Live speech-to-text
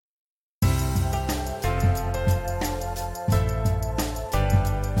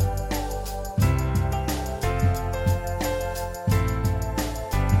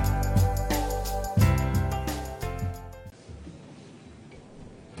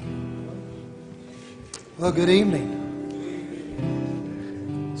Well, good evening.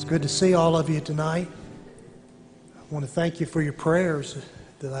 It's good to see all of you tonight. I want to thank you for your prayers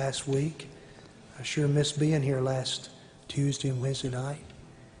the last week. I sure missed being here last Tuesday and Wednesday night.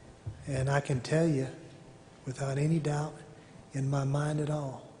 And I can tell you, without any doubt in my mind at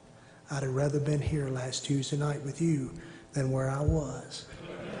all, I'd have rather been here last Tuesday night with you than where I was.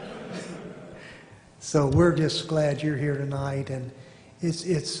 So we're just glad you're here tonight, and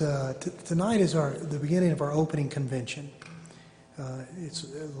tonight is the beginning of our opening convention. It's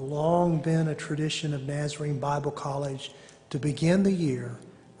long been a tradition of Nazarene Bible College to begin the year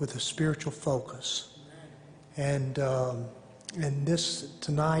with a spiritual focus, and this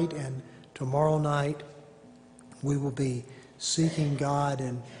tonight and tomorrow night we will be seeking God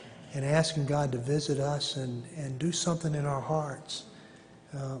and asking God to visit us and do something in our hearts.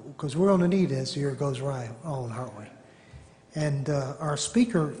 Because we're going to need it as the year goes right on, aren't we? And our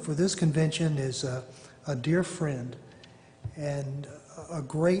speaker for this convention is a dear friend and a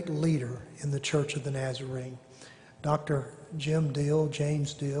great leader in the Church of the Nazarene. Dr. James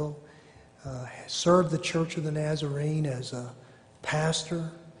Diehl, served the Church of the Nazarene as a pastor.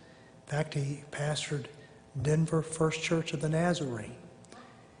 In fact, he pastored Denver First Church of the Nazarene.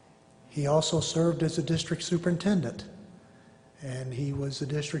 He also served as a district superintendent. And he was the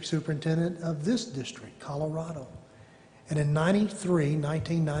district superintendent of this district, Colorado. And in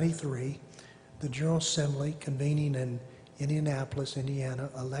 1993, the General Assembly, convening in Indianapolis, Indiana,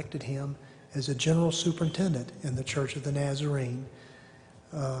 elected him as a general superintendent in the Church of the Nazarene.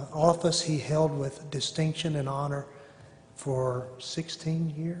 Office he held with distinction and honor for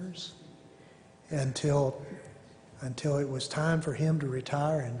 16 years until it was time for him to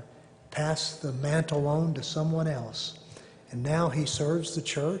retire and pass the mantle on to someone else. And now he serves the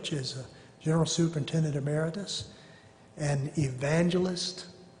church as a general superintendent emeritus and evangelist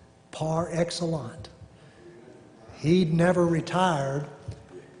par excellence. He'd never retired.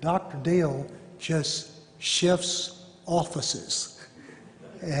 Dr. Diehl just shifts offices.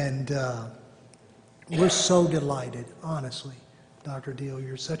 And we're so delighted, honestly, Dr. Diehl.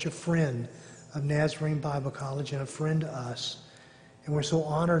 You're such a friend of Nazarene Bible College and a friend to us. And we're so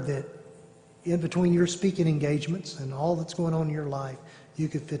honored that in between your speaking engagements and all that's going on in your life, you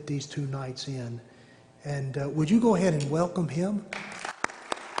could fit these 2 nights in. And would you go ahead and welcome him?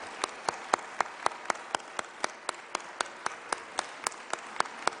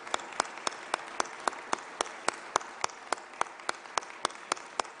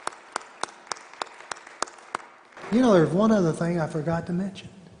 You know, there's one other thing I forgot to mention.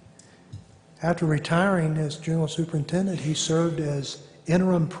 After retiring as general superintendent, he served as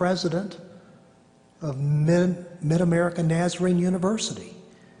interim president of Mid-America Nazarene University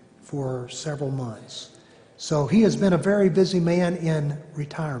for several months. So he has been a very busy man in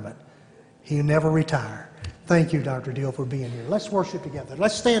retirement. He'll never retire. Thank you, Dr. Diehl, for being here. Let's worship together.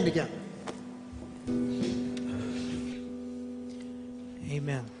 Let's stand together.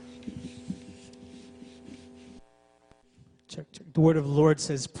 Amen. Check. The word of the Lord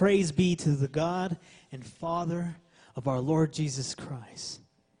says, "Praise be to the God and Father of our Lord Jesus Christ.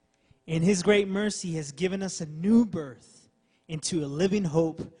 In his great mercy, he has given us a new birth into a living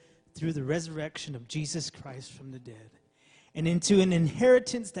hope through the resurrection of Jesus Christ from the dead, and into an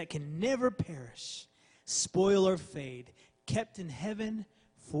inheritance that can never perish, spoil or fade, kept in heaven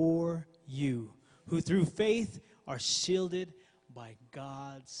for you, who through faith are shielded by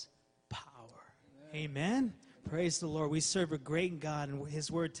God's power." Amen. Praise the Lord. We serve a great God, and his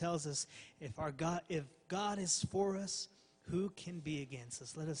word tells us if God is for us, who can be against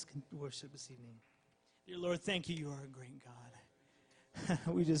us? Let us worship this evening. Dear Lord, thank you. You are a great God.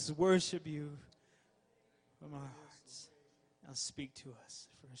 We just worship you from our hearts. Now speak to us,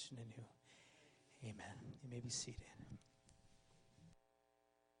 fresh and anew. Amen. You may be seated.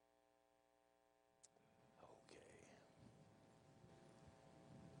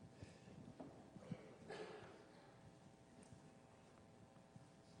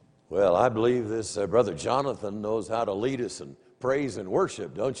 Well, I believe this Brother Jonathan knows how to lead us in praise and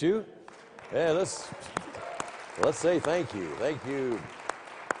worship, don't you? Yeah, let's say thank you. Thank you.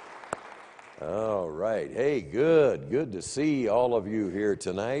 All right. Hey, good to see all of you here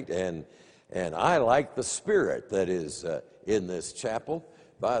tonight. And I like the spirit that is in this chapel.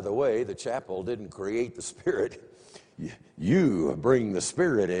 By the way, the chapel didn't create the spirit. You bring the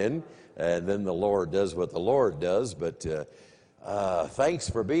spirit in, and then the Lord does what the Lord does. But thanks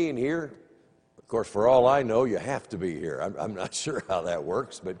for being here. Of course, for all I know, you have to be here. I'm not sure how that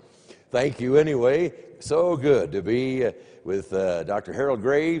works, but thank you anyway. So good to be with Dr. Harold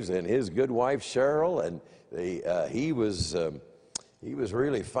Graves and his good wife, Cheryl. And he was He was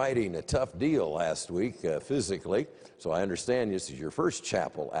really fighting a tough deal last week physically. So I understand this is your first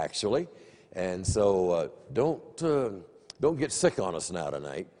chapel, actually. And so don't get sick on us now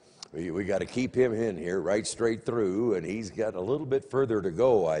tonight. We got to keep him in here right straight through, and he's got a little bit further to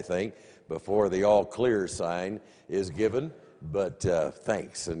go, I think, before the all clear sign is given. But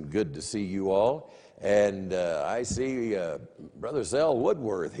thanks, and good to see you all. And I see Brother Zell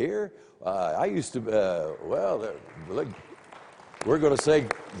Woodworth here. I used to, we're going to say,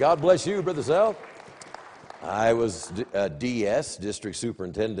 God bless you, Brother Zell. I was DS, District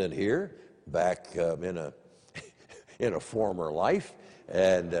Superintendent here, back in a former life.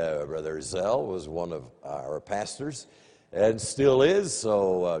 And Brother Zell was one of our pastors and still is.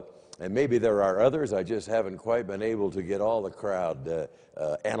 So, and maybe there are others. I just haven't quite been able to get all the crowd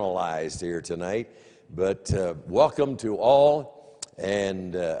analyzed here tonight. But welcome to all.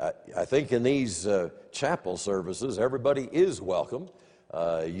 And I think in these chapel services, everybody is welcome.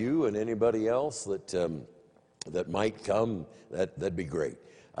 You and anybody else that might come, that'd be great.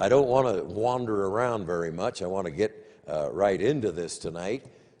 I don't want to wander around very much. I want to get right into this tonight.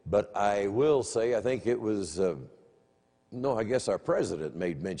 But I will say, I think it was, I guess our president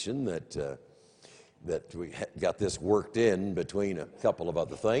made mention that we got this worked in between a couple of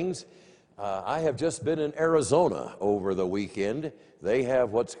other things. I have just been in Arizona over the weekend. They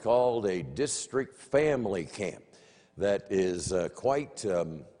have what's called a district family camp that is quite,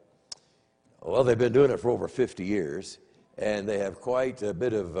 they've been doing it for over 50 years, and they have quite a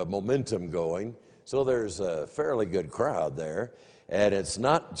bit of momentum going. So there's a fairly good crowd there. And it's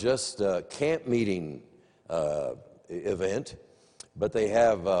not just a camp meeting event, but they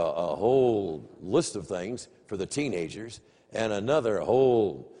have a whole list of things for the teenagers and another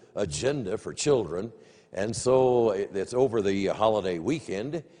whole agenda for children. And so it's over the holiday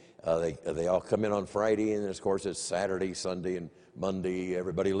weekend. They all come in on Friday, and of course it's Saturday, Sunday, and Monday.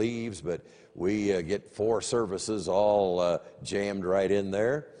 Everybody leaves, but we get 4 services all jammed right in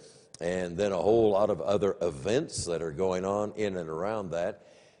there. And then a whole lot of other events that are going on in and around that.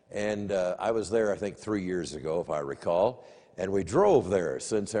 And I was there, I think, 3 years ago, if I recall. And we drove there,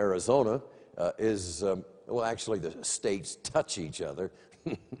 since Arizona actually the states touch each other.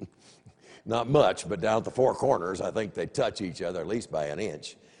 Not much, but down at the 4 corners, I think they touch each other at least by an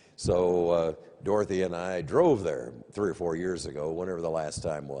inch. So Dorothy and I drove there 3 or 4 years ago, whenever the last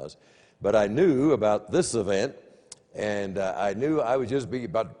time was. But I knew about this event. And I knew I would just be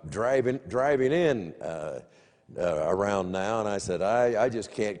about driving in around now, and I said, I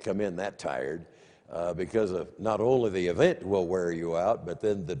just can't come in that tired because of not only the event will wear you out, but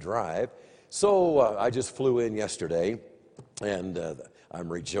then the drive. So I just flew in yesterday, and I'm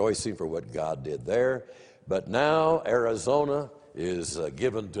rejoicing for what God did there. But now Arizona is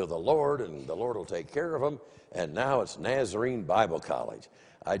given to the Lord, and the Lord will take care of them. And now it's Nazarene Bible College.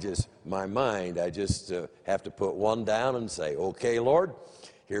 I just have to put one down and say, okay, Lord,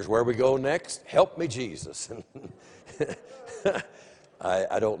 here's where we go next. Help me, Jesus.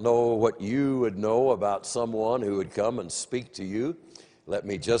 I don't know what you would know about someone who would come and speak to you. Let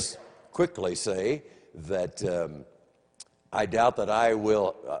me just quickly say that I doubt that I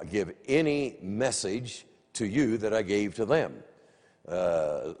will give any message to you that I gave to them.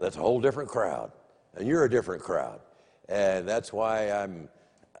 That's a whole different crowd, and you're a different crowd. And that's why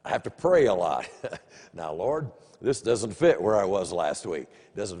I have to pray a lot. Now, Lord, this doesn't fit where I was last week.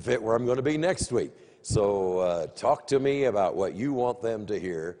 Doesn't fit where I'm going to be next week. So talk to me about what you want them to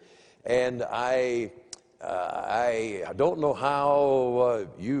hear. And I don't know how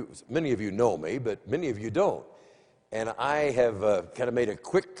many of you know me, but many of you don't. And I have kind of made a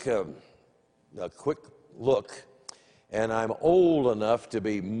quick look, and I'm old enough to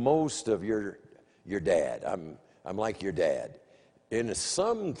be most of your dad. I'm like your dad. In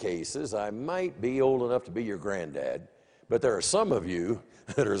some cases, I might be old enough to be your granddad, but there are some of you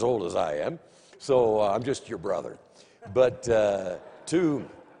that are as old as I am, so I'm just your brother. But to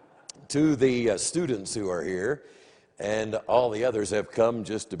the students who are here, and all the others have come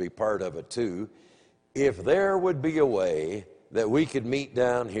just to be part of it too, if there would be a way that we could meet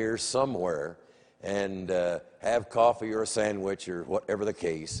down here somewhere and have coffee or a sandwich or whatever the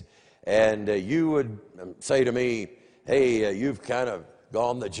case, and you would say to me, hey, you've kind of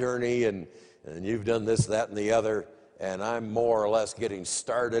gone the journey and you've done this, that, and the other, and I'm more or less getting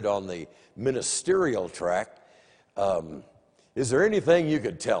started on the ministerial track. Is there anything you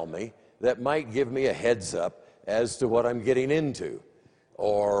could tell me that might give me a heads up as to what I'm getting into?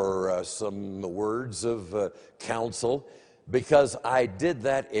 Or some words of counsel? Because I did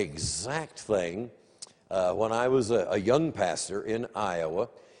that exact thing when I was a young pastor in Iowa.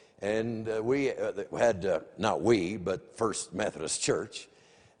 And we had, not we, but First Methodist Church,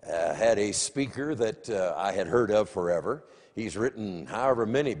 had a speaker that I had heard of forever. He's written however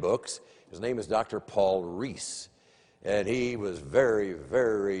many books. His name is Dr. Paul Reese. And he was very,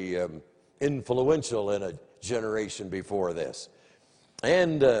 very influential in a generation before this.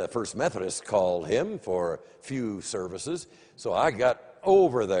 And First Methodist called him for a few services. So I got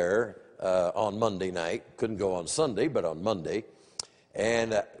over there on Monday night. Couldn't go on Sunday, but on Monday.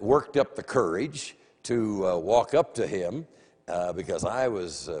 And worked up the courage to walk up to him because I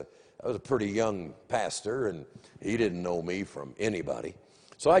was a pretty young pastor, and he didn't know me from anybody.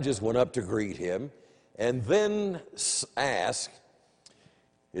 So I just went up to greet him and then asked,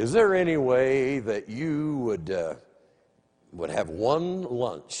 is there any way that you would have one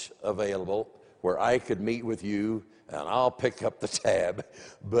lunch available where I could meet with you, and I'll pick up the tab,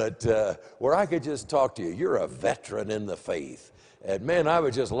 but where I could just talk to you? You're a veteran in the faith. And man, I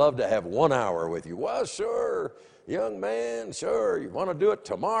would just love to have 1 hour with you. Well, sure, young man, sure. You want to do it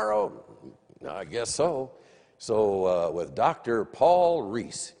tomorrow? I guess so. So with Dr. Paul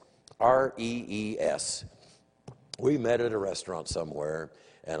Reese, R-E-E-S, we met at a restaurant somewhere,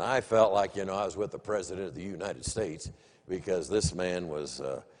 and I felt like, I was with the President of the United States, because this man was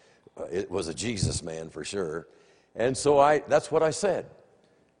a Jesus man for sure. And so that's what I said.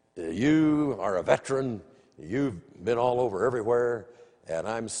 You are a veteran. You've been all over everywhere, and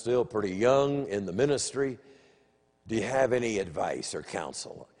I'm still pretty young in the ministry. Do you have any advice or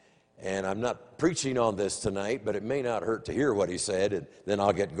counsel? And I'm not preaching on this tonight, but it may not hurt to hear what he said, and then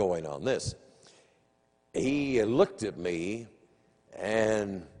I'll get going on this. He looked at me,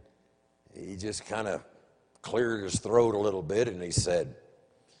 and he just kind of cleared his throat a little bit, and he said,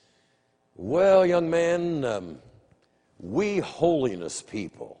 well, young man, we holiness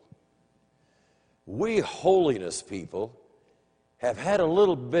people have had a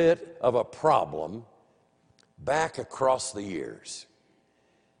little bit of a problem back across the years.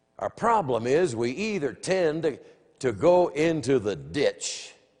 Our problem is we either tend to go into the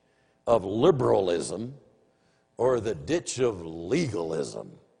ditch of liberalism or the ditch of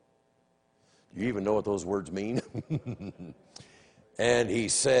legalism. Do you even know what those words mean? And he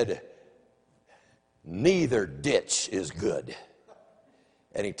said, neither ditch is good.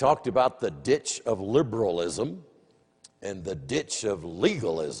 And he talked about the ditch of liberalism and the ditch of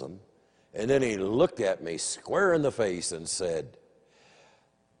legalism. And then he looked at me square in the face and said,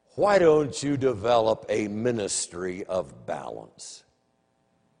 why don't you develop a ministry of balance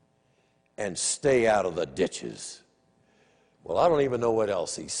and stay out of the ditches? Well, I don't even know what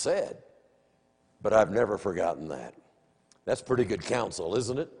else he said, but I've never forgotten that. That's pretty good counsel,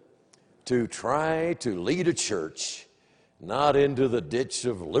 isn't it? To try to lead a church not into the ditch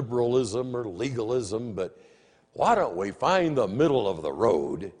of liberalism or legalism, but why don't we find the middle of the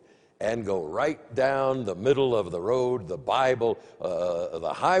road and go right down the middle of the road, the Bible,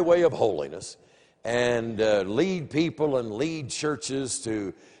 the highway of holiness, and lead people and lead churches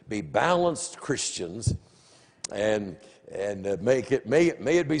to be balanced Christians, and may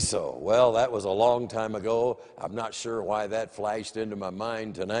it be so. Well, that was a long time ago. I'm not sure why that flashed into my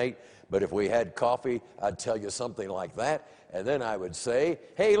mind tonight, but if we had coffee, I'd tell you something like that. And then I would say,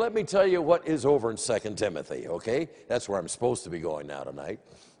 hey, let me tell you what is over in 2 Timothy, okay? That's where I'm supposed to be going now tonight.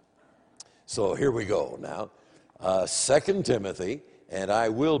 So here we go now. 2 Timothy, and I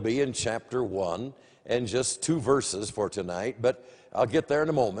will be in chapter 1, and just 2 verses for tonight, but I'll get there in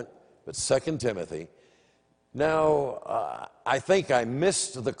a moment. But 2 Timothy. Now, I think I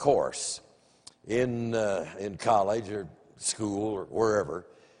missed the course in college or school or wherever.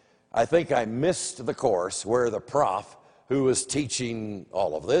 I think I missed the course where the prof who was teaching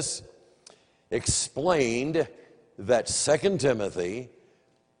all of this explained that 2 Timothy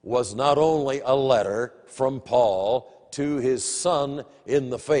was not only a letter from Paul to his son in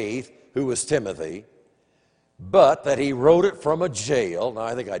the faith, who was Timothy, but that he wrote it from a jail. Now,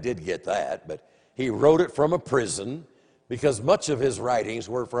 I think I did get that, but he wrote it from a prison, because much of his writings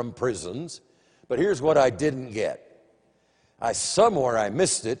were from prisons. But here's what I didn't get. Somewhere I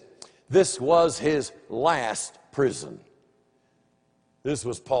missed it. This was his last prison. This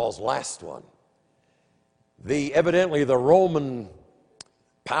was Paul's last one. Evidently the Roman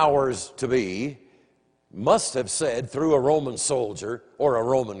powers to be must have said through a Roman soldier or a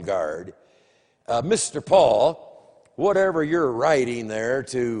Roman guard, Mr. Paul, whatever you're writing there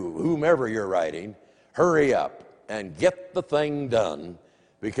to whomever you're writing, hurry up and get the thing done,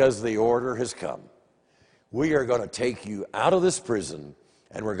 because the order has come. We are going to take you out of this prison,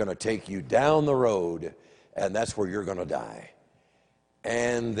 and we're going to take you down the road, and that's where you're going to die.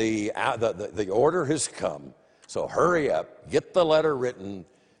 And the order has come, so hurry up, get the letter written.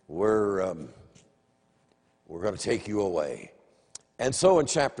 we're going to take you away. And so in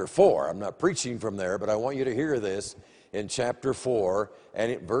chapter 4, I'm not preaching from there, but I want you to hear this. In chapter 4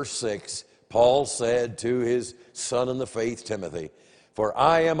 and in verse 6, Paul said to his son in the faith, Timothy, "For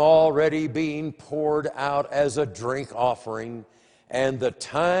I am already being poured out as a drink offering, and the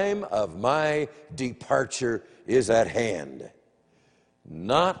time of my departure is at hand."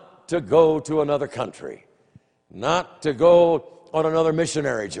 Not to go to another country, not to go on another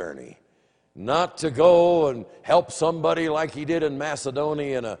missionary journey, not to go and help somebody like he did in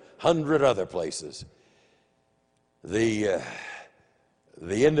Macedonia and 100 other places. The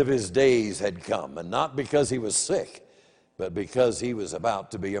end of his days had come, and not because he was sick, but because he was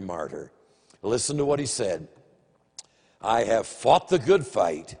about to be a martyr. Listen to what he said. "I have fought the good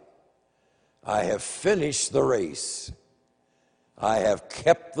fight. I have finished the race. I have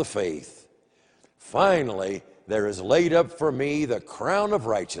kept the faith. Finally, there is laid up for me the crown of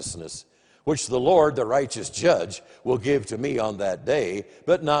righteousness, which the Lord, the righteous judge, will give to me on that day,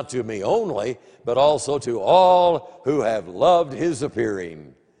 but not to me only, but also to all who have loved his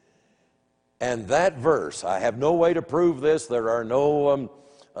appearing." And that verse, I have no way to prove this. There are no,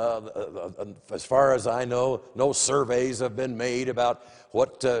 as far as I know, no surveys have been made about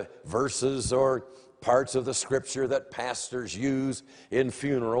what verses or parts of the scripture that pastors use in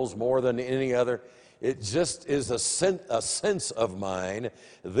funerals more than any other. It just is a sense of mine.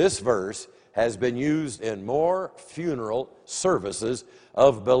 This verse has been used in more funeral services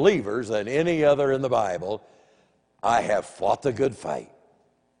of believers than any other in the Bible. I have fought the good fight.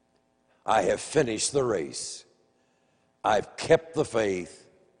 I have finished the race. I've kept the faith.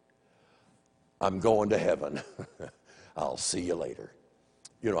 I'm going to heaven. I'll see you later.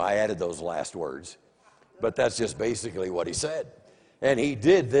 You know, I added those last words, but that's just basically what he said. And he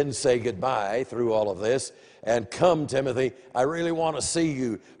did then say goodbye through all of this. And come, Timothy, I really want to see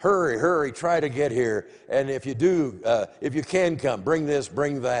you. Hurry, hurry, try to get here. And if you do, if you can come, bring this,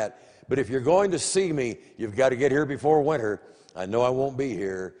 bring that. But if you're going to see me, you've got to get here before winter. I know I won't be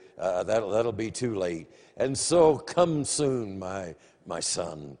here. That'll be too late. And so come soon, my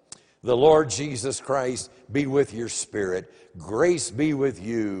son. The Lord Jesus Christ be with your spirit. Grace be with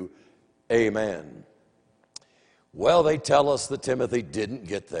you. Amen. Well, they tell us that Timothy didn't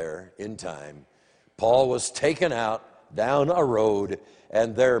get there in time. Paul was taken out down a road,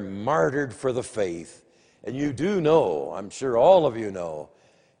 and they're martyred for the faith. And you do know, I'm sure all of you know,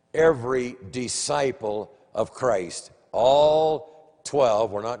 every disciple of Christ, all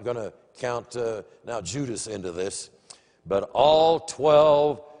 12, we're not going to count now Judas into this, but all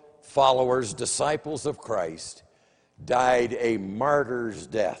 12 followers, disciples of Christ, died a martyr's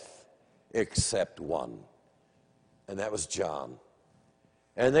death, except one. And that was John.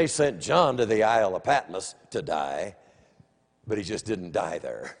 And they sent John to the Isle of Patmos to die, but he just didn't die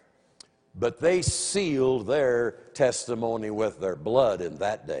there. But they sealed their testimony with their blood in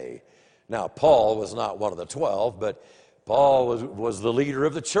that day. Now, Paul was not one of the 12, but Paul was the leader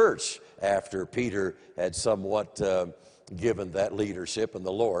of the church after Peter had somewhat given that leadership, and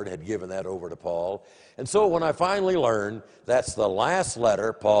the Lord had given that over to Paul. And so when I finally learned that's the last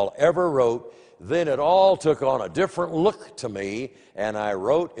letter Paul ever wrote, then it all took on a different look to me, and I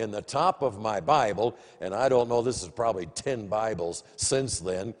wrote in the top of my Bible, and I don't know, this is probably 10 Bibles since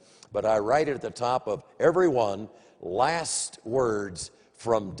then, but I write it at the top of every one, last words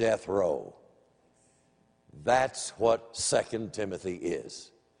from death row. That's what 2 Timothy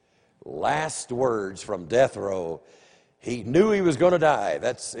is. Last words from death row. He knew he was going to die.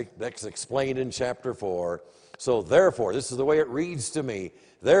 That's explained in chapter 4. So therefore, this is the way it reads to me.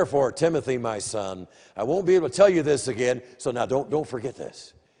 Therefore, Timothy, my son, I won't be able to tell you this again, so now don't forget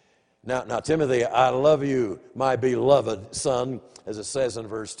this. Now, Timothy, I love you, my beloved son, as it says in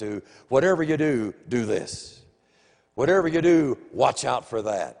verse 2. Whatever you do, do this. Whatever you do, watch out for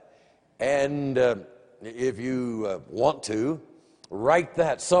that. And if you want to, write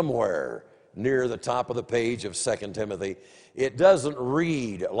that somewhere near the top of the page of 2 Timothy. It doesn't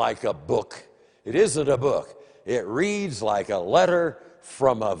read like a book. It isn't a book. It reads like a letter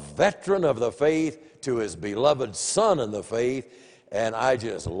from a veteran of the faith to his beloved son in the faith, and I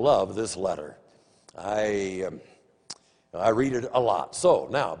just love this letter. I read it a lot. So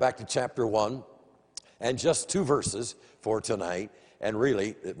now back to chapter 1, and just 2 verses for tonight, and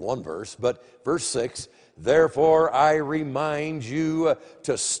really one verse, but verse 6, therefore I remind you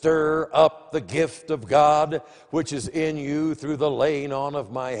to stir up the gift of God which is in you through the laying on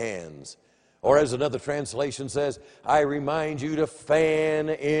of my hands. Or as another translation says, I remind you to fan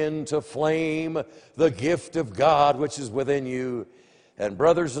into flame the gift of God which is within you. And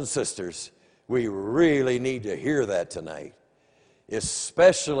brothers and sisters, we really need to hear that tonight.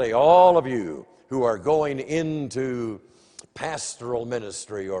 especially all of you who are going into pastoral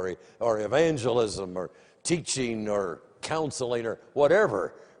ministry or evangelism or teaching or counseling or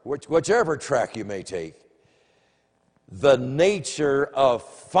whatever, whichever track you may take. The nature of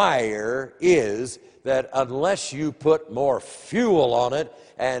fire is that unless you put more fuel on it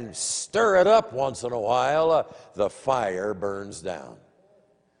and stir it up once in a while, the fire burns down.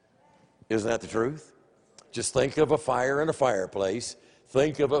 Isn't that the truth? Just think of a fire in a fireplace.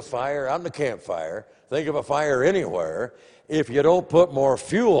 Think of a fire on the campfire. Think of a fire anywhere. If you don't put more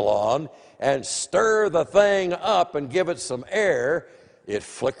fuel on and stir the thing up and give it some air, it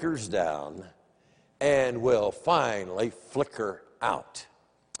flickers down and will finally flicker out.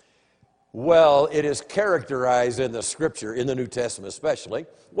 Well, it is characterized in the Scripture, in the New Testament especially,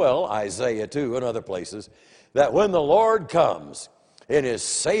 well, Isaiah too and other places, that when the Lord comes in His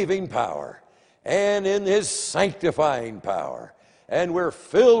saving power and in His sanctifying power, and we're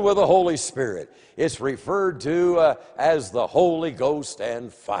filled with the Holy Spirit, it's referred to as the Holy Ghost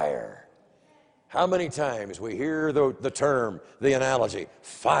and fire. How many times we hear the term, the analogy,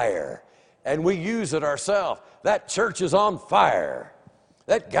 fire, and we use it ourselves. That church is on fire.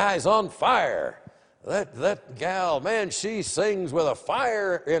 That guy's on fire. That gal, man, she sings with a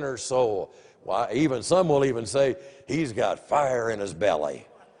fire in her soul. Why, even some will even say, he's got fire in his belly.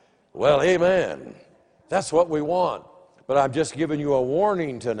 Well, amen. That's what we want. But I'm just giving you a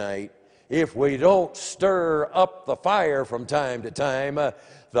warning tonight. If we don't stir up the fire from time to time,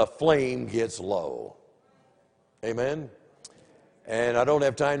 the flame gets low. Amen? And I don't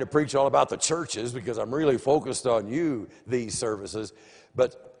have time to preach all about the churches because I'm really focused on you, these services.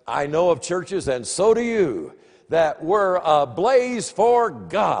 But I know of churches, and so do you, that were ablaze for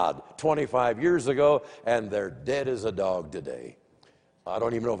God 25 years ago, and they're dead as a dog today. I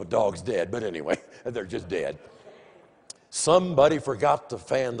don't even know if a dog's dead, but anyway, they're just dead. Somebody forgot to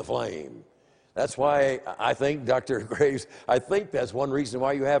fan the flame. That's why I think, Dr. Graves, I think that's one reason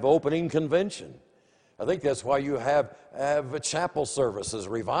why you have opening convention. I think that's why you have chapel services,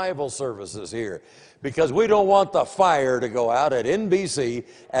 revival services here, because we don't want the fire to go out at NBC,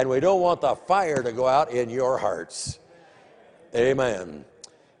 and we don't want the fire to go out in your hearts. Amen.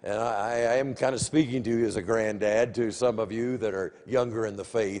 And I am kind of speaking to you as a granddad, to some of you that are younger in the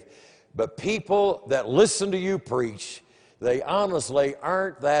faith, but people that listen to you preach, they honestly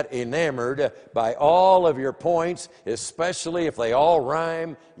aren't that enamored by all of your points, especially if they all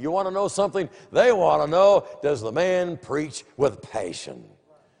rhyme. You want to know something? They want to know, does the man preach with passion?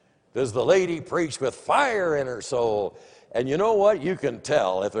 Does the lady preach with fire in her soul? And you know what? You can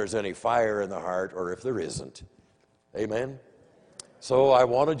tell if there's any fire in the heart or if there isn't. Amen? So I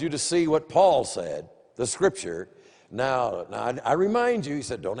wanted you to see what Paul said, the Scripture. Now I remind you, he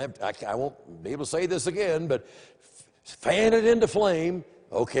said, I won't be able to say this again, but fan it into flame.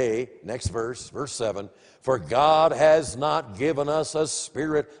 Okay, next verse 7. For God has not given us a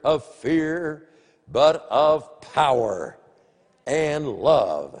spirit of fear, but of power and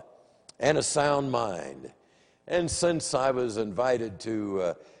love and a sound mind. And since I was invited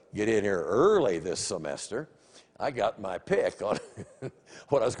to get in here early this semester, I got my pick on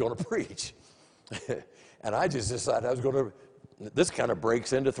what I was going to preach. And I just decided I was going to, this kind of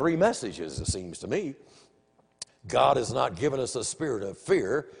breaks into 3 messages, it seems to me. God has not given us a spirit of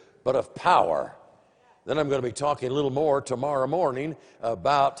fear, but of power. Then I'm going to be talking a little more tomorrow morning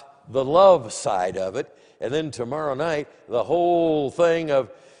about the love side of it. And then tomorrow night, the whole thing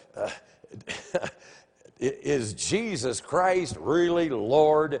of, is Jesus Christ really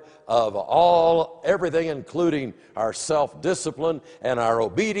Lord of everything, including our self-discipline and our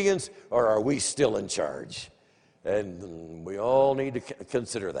obedience, or are we still in charge? And we all need to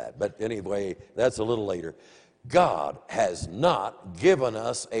consider that. But anyway, that's a little later. God has not given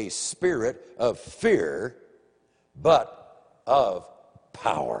us a spirit of fear, but of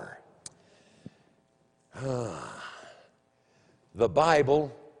power. The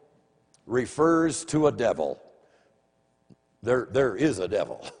Bible refers to a devil. There is a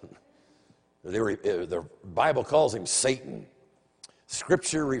devil. The Bible calls him Satan.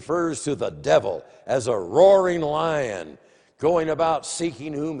 Scripture refers to the devil as a roaring lion going about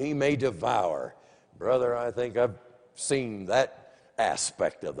seeking whom he may devour. Brother, I think I've seen that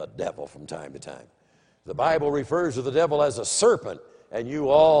aspect of the devil from time to time. The Bible refers to the devil as a serpent, and you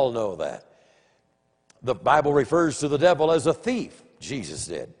all know that. The Bible refers to the devil as a thief. Jesus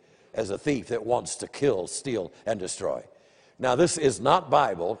did, as a thief that wants to kill, steal, and destroy. Now, this is not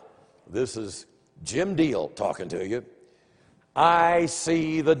Bible. This is Jim Diehl talking to you. I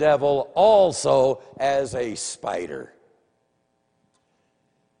see the devil also as a spider.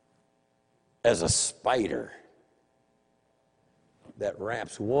 As a spider. that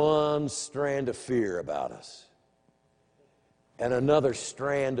wraps one strand of fear about us, and another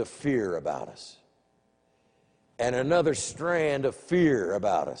strand of fear about us, and another strand of fear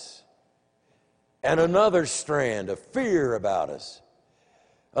about us, and another strand of fear about us,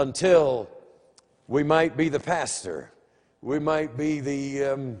 until we might be the pastor, we might be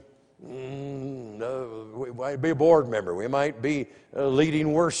the we might be a board member, we might be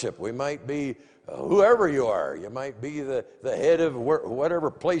leading worship, we might be whoever you are. You might be the head of whatever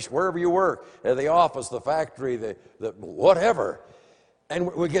place, wherever you work, the office, the factory, the whatever.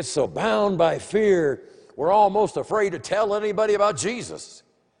 And we get so bound by fear, we're almost afraid to tell anybody about Jesus.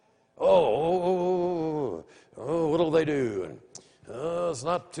 What'll they do? And it's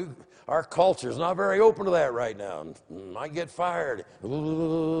not too. Our culture is not very open to that right now. Might get fired.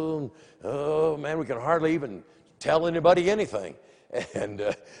 Oh man, we can hardly even tell anybody anything.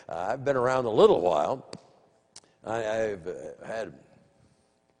 And I've been around a little while. I've had,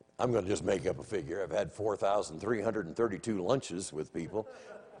 I'm going to just make up a figure. I've had 4,332 lunches with people.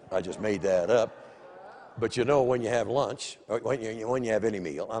 I just made that up. But you know, when you have lunch, when you have any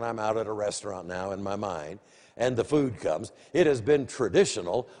meal, and I'm out at a restaurant now in my mind, and the food comes, it has been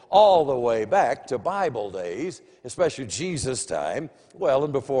traditional all the way back to Bible days, especially Jesus' time, well,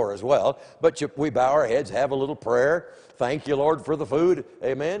 and before as well. But we bow our heads, have a little prayer. Thank you, Lord, for the food.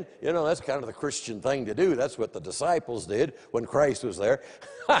 Amen. You know, that's kind of the Christian thing to do. That's what the disciples did when Christ was there.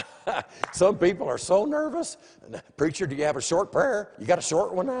 Some people are so nervous. Preacher, do you have a short prayer? You got a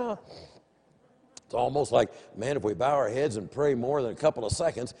short one now? It's almost like, man, if we bow our heads and pray more than a couple of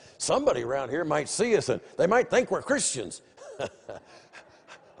seconds, somebody around here might see us and they might think we're Christians.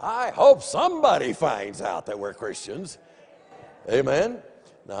 I hope somebody finds out that we're Christians. Amen.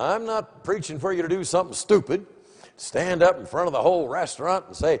 Now, I'm not preaching for you to do something stupid. Stand up in front of the whole restaurant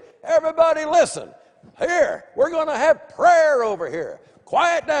and say, everybody listen. Here, we're going to have prayer over here.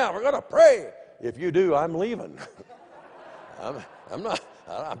 Quiet down. We're going to pray. If you do, I'm leaving. I'm not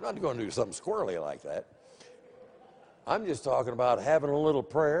going to do something squirrely like that. I'm just talking about having a little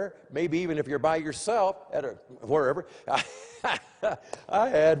prayer, maybe even if you're by yourself at wherever. I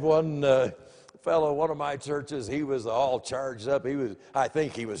had one fellow, one of my churches, he was all charged up. I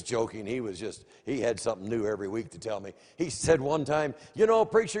think he was joking. He had something new every week to tell me. He said one time, you know,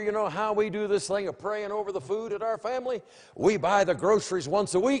 preacher, you know how we do this thing of praying over the food at our family? We buy the groceries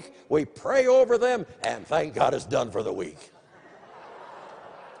once a week, we pray over them, and thank God it's done for the week.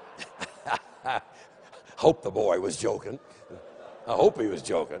 Hope the boy was joking. I hope he was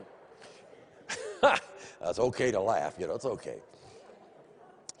joking. It's okay to laugh, you know, it's okay.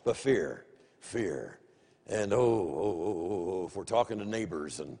 But fear. And if we're talking to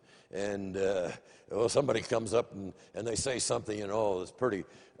neighbors and somebody comes up and they say something, you know, that's pretty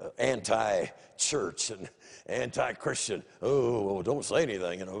anti-church and anti-Christian. Don't say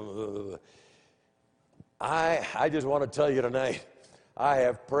anything, you know. I just want to tell you tonight, I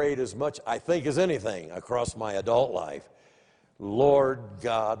have prayed as much, I think, as anything across my adult life. Lord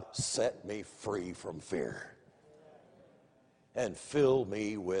God, set me free from fear and fill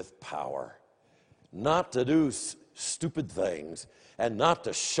me with power. Not to do stupid things and not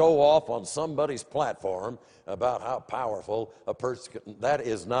to show off on somebody's platform about how powerful a person can. That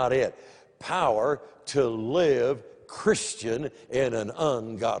is not it. Power to live Christian in an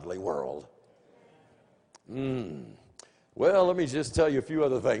ungodly world. Well, let me just tell you a few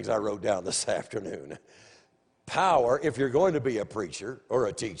other things I wrote down this afternoon. Power, if you're going to be a preacher or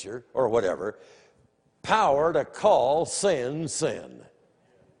a teacher or whatever, power to call sin, sin.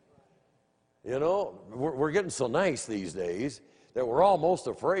 You know, we're getting so nice these days that we're almost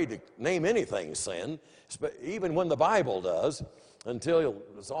afraid to name anything sin, even when the Bible does, until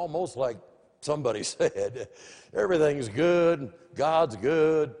it's almost like somebody said, everything's good, God's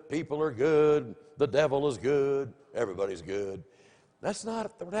good, people are good, the devil is good, everybody's good. That's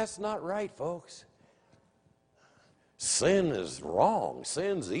not right, folks. Sin is wrong.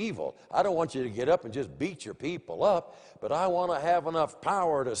 Sin's evil. I don't want you to get up and just beat your people up, but I want to have enough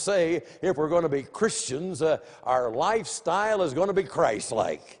power to say, if we're going to be Christians, our lifestyle is going to be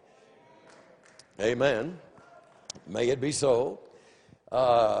Christ-like. Amen. May it be so.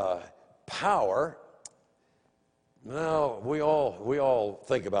 Power. Now, we all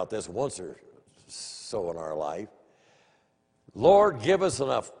think about this once or so in our life. Lord, give us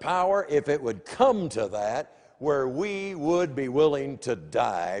enough power, if it would come to that, where we would be willing to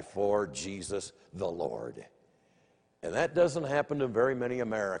die for Jesus the Lord. And that doesn't happen to very many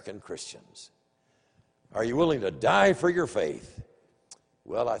American Christians. Are you willing to die for your faith?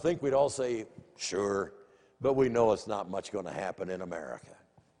 Well, I think we'd all say, sure, but we know it's not much going to happen in America.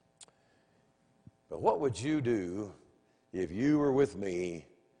 But what would you do if you were with me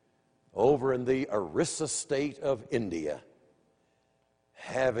over in the Orissa state of India,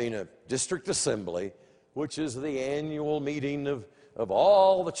 having a district assembly, which is the annual meeting of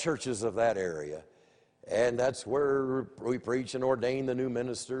all the churches of that area. And that's where we preach and ordain the new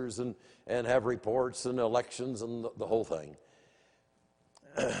ministers and have reports and elections and the whole thing.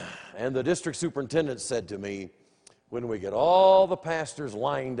 And the district superintendent said to me, when we get all the pastors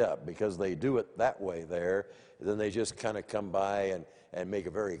lined up, because they do it that way there, then they just kind of come by and make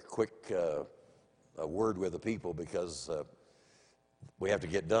a very quick a word with the people, because we have to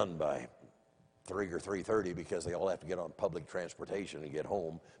get done by 3 or 3:30, because they all have to get on public transportation and get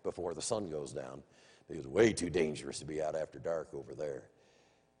home before the sun goes down. It was way too dangerous to be out after dark over there.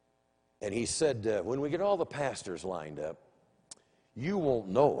 And he said, when we get all the pastors lined up, you won't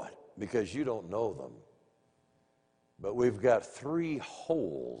know it because you don't know them. But we've got 3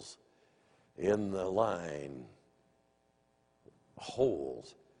 holes in the line.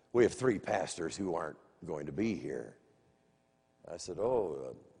 Holes. We have 3 pastors who aren't going to be here. I said,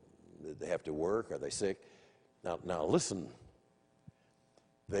 did they have to work? Are they sick? Now listen.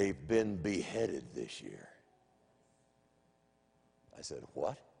 They've been beheaded this year. I said,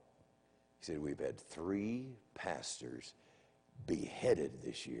 what? He said, we've had 3 pastors beheaded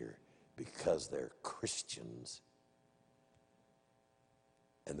this year because they're Christians.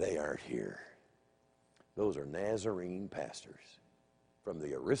 And they aren't here. Those are Nazarene pastors from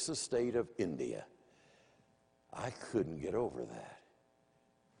the Orissa state of India. I couldn't get over that.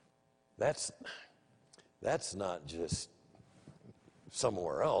 That's not just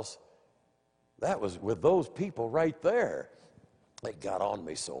somewhere else. That was with those people right there. It got on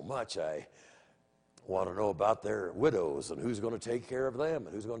me so much. I want to know about their widows and who's going to take care of them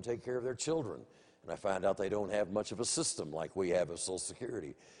and who's going to take care of their children. And I find out they don't have much of a system like we have of Social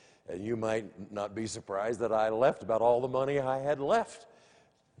Security. And you might not be surprised that I left about all the money I had left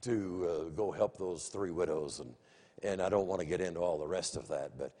to go help those 3 widows. And I don't want to get into all the rest of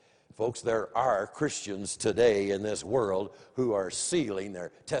that. But folks, there are Christians today in this world who are sealing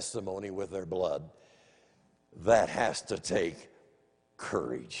their testimony with their blood. That has to take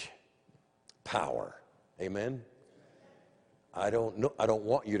courage, power. Amen? I don't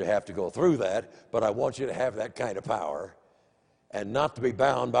want you to have to go through that, but I want you to have that kind of power and not to be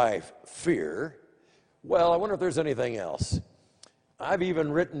bound by fear. Well, I wonder if there's anything else. I've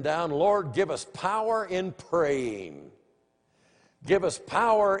even written down, Lord, give us power in praying. Give us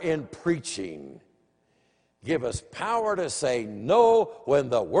power in preaching. Give us power to say no when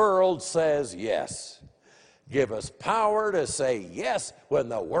the world says yes. Give us power to say yes when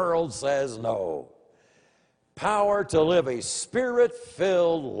the world says no. Power to live a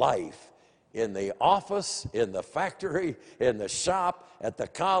Spirit-filled life in the office, in the factory, in the shop, at the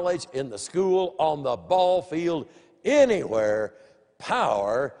college, in the school, on the ball field, anywhere.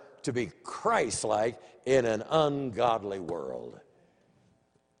 Power to be Christ-like in an ungodly world.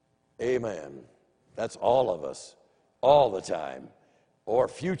 Amen. That's all of us, all the time, or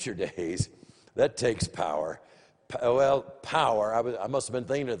future days. That takes power. Well, power, I must have been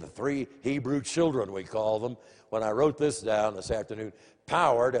thinking of the 3 Hebrew children, we call them, when I wrote this down this afternoon.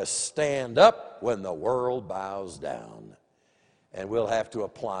 Power to stand up when the world bows down. And we'll have to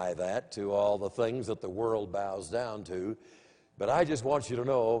apply that to all the things that the world bows down to. But I just want you to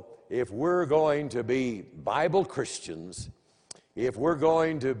know, if we're going to be Bible Christians, if we're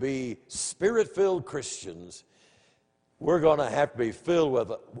going to be Spirit-filled Christians, we're going to have to be filled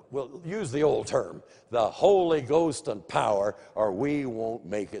with, we'll use the old term, the Holy Ghost and power, or we won't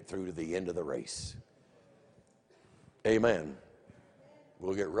make it through to the end of the race. Amen.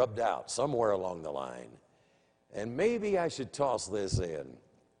 We'll get rubbed out somewhere along the line. And maybe I should toss this in.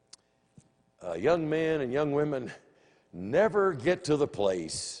 Young men and young women, never get to the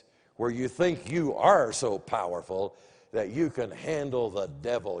place where you think you are so powerful that you can handle the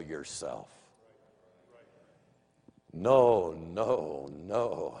devil yourself. No.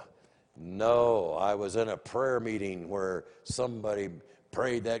 I was in a prayer meeting where somebody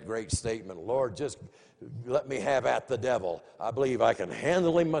prayed that great statement, Lord, just let me have at the devil. I believe I can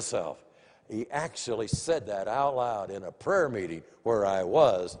handle him myself. He actually said that out loud in a prayer meeting where I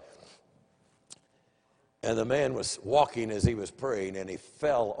was. And the man was walking as he was praying, and he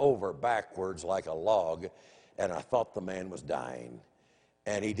fell over backwards like a log, and I thought the man was dying.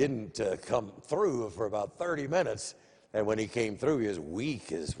 And he didn't come through for about 30 minutes. And when he came through, he was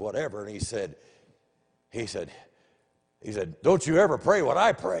weak as whatever. And he said, don't you ever pray what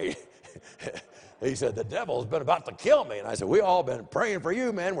I pray. He said, the devil's been about to kill me. And I said, we all been praying for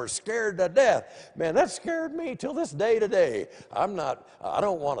you, man. We're scared to death. Man, that scared me till this day today. I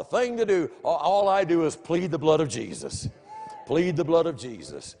don't want a thing to do. All I do is plead the blood of Jesus. Plead the blood of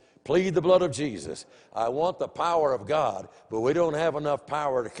Jesus. Plead the blood of Jesus. I want the power of God, but we don't have enough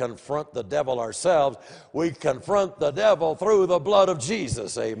power to confront the devil ourselves. We confront the devil through the blood of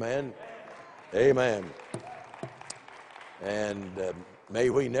Jesus. Amen. Amen. And may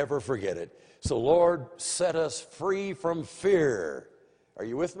we never forget it. So, Lord, set us free from fear. Are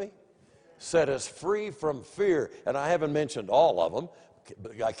you with me? Set us free from fear. And I haven't mentioned all of them.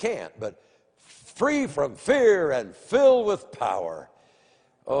 I can't, but free from fear and filled with power.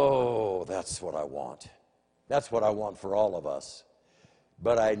 Oh, that's what I want. That's what I want for all of us.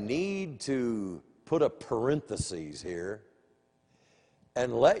 But I need to put a parenthesis here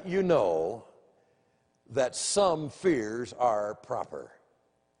and let you know that some fears are proper.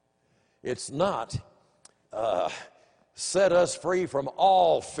 It's not set us free from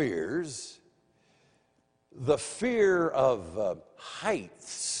all fears. The fear of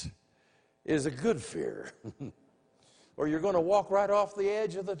heights is a good fear. Or you're going to walk right off the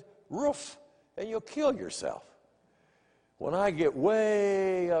edge of the roof and you'll kill yourself. When I get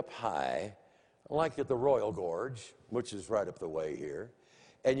way up high, like at the Royal Gorge, which is right up the way here,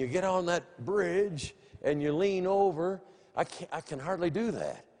 and you get on that bridge and you lean over, I can hardly do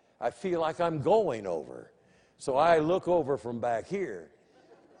that. I feel like I'm going over. So I look over from back here.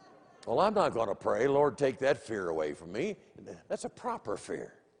 Well, I'm not going to pray, Lord, take that fear away from me. That's a proper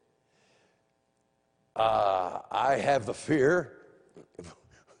fear. I have the fear,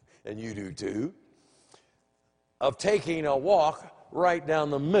 and you do too, of taking a walk right down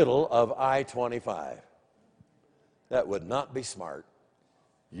the middle of I-25. That would not be smart.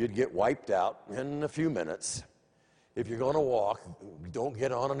 You'd get wiped out in a few minutes. If you're going to walk, don't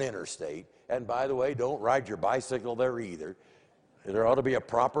get on an interstate. And by the way, don't ride your bicycle there either. There ought to be a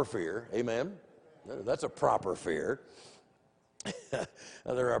proper fear. Amen? That's a proper fear.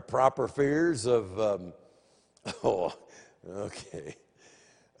 There are proper fears of, okay.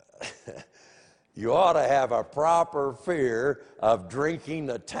 You ought to have a proper fear of drinking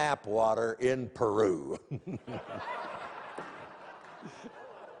the tap water in Peru.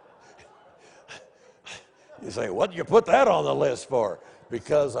 You say, what did you put that on the list for?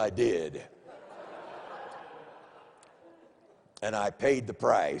 Because I did. And I paid the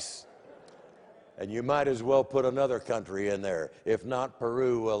price. And you might as well put another country in there. If not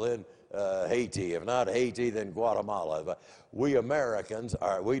Peru, well then Haiti. If not Haiti, then Guatemala. We Americans,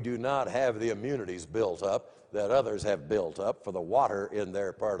 we do not have the immunities built up that others have built up for the water in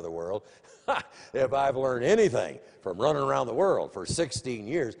their part of the world. If I've learned anything from running around the world for 16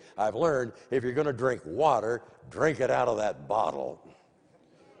 years, I've learned if you're going to drink water, drink it out of that bottle.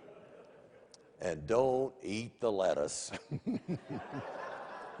 And don't eat the lettuce.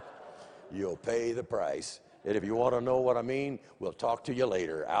 You'll pay the price. And if you want to know what I mean, we'll talk to you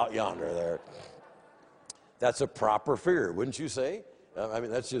later, out yonder there. That's a proper fear, wouldn't you say? I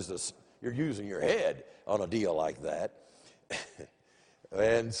mean, that's just you're using your head on a deal like that.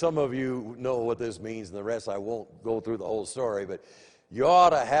 And some of you know what this means, and the rest I won't go through the whole story, but you ought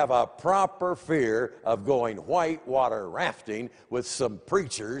to have a proper fear of going whitewater rafting with some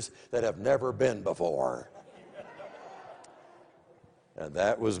preachers that have never been before. And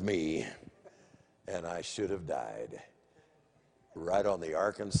that was me, and I should have died right on the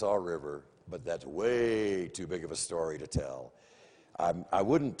Arkansas River, but that's way too big of a story to tell. I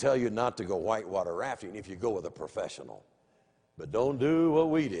wouldn't tell you not to go whitewater rafting if you go with a professional. But don't do what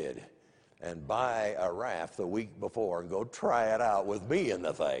we did and buy a raft the week before and go try it out with me in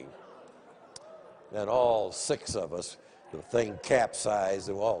the thing. And all 6 of us, the thing capsized,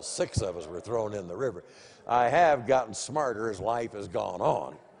 and all 6 of us were thrown in the river. I have gotten smarter as life has gone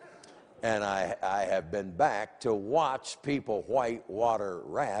on. And I have been back to watch people whitewater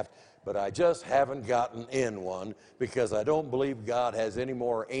raft, but I just haven't gotten in one because I don't believe God has any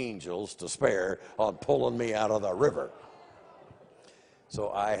more angels to spare on pulling me out of the river. So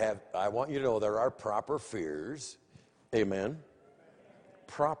I want you to know there are proper fears. Amen.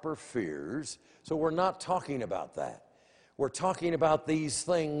 Proper fears. So we're not talking about that. We're talking about these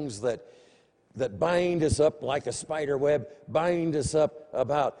things that bind us up like a spider web, bind us up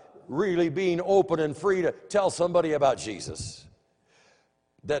about really being open and free to tell somebody about Jesus.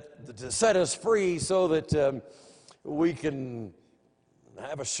 That to set us free so that we can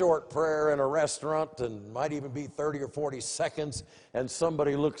have a short prayer in a restaurant and might even be 30 or 40 seconds, and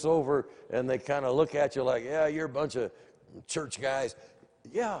somebody looks over and they kind of look at you like, yeah, you're a bunch of church guys.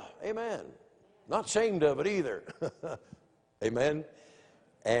 Yeah, amen. Not ashamed of it either. Amen.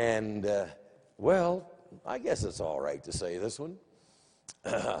 And, well, I guess it's all right to say this one.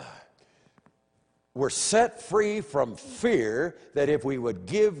 we're set free from fear that if we would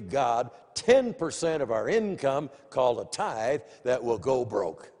give God 10% of our income, called a tithe, that will go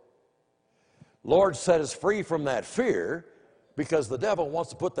broke. Lord set us free from that fear because the devil wants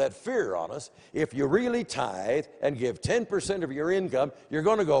to put that fear on us. If you really tithe and give 10% of your income, you're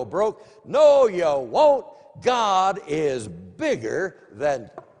going to go broke. No, you won't. God is bigger than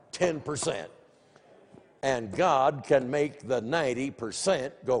 10%. And God can make the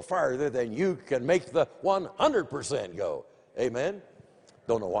 90% go farther than you can make the 100% go. Amen?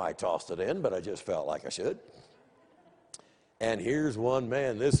 Don't know why I tossed it in, but I just felt like I should. And here's one,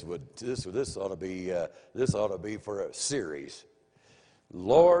 man, this ought to be for a series.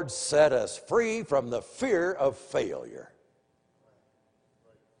 Lord, set us free from the fear of failure.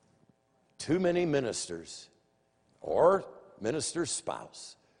 Too many ministers or minister's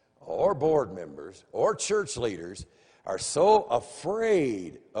spouse or board members or church leaders are so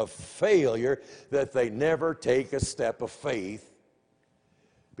afraid of failure that they never take a step of faith,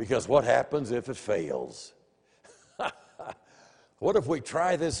 because what happens if it fails? What if we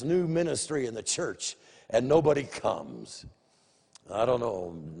try this new ministry in the church and nobody comes? I don't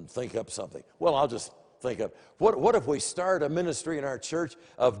know, think up something. Well, I'll just think of, what if we start a ministry in our church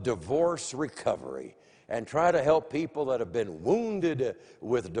of divorce recovery and try to help people that have been wounded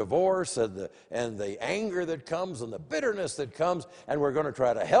with divorce and the anger that comes and the bitterness that comes, and we're going to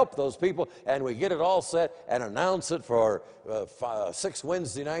try to help those people, and we get it all set and announce it for 6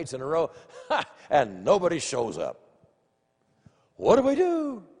 Wednesday nights in a row, and nobody shows up. What do we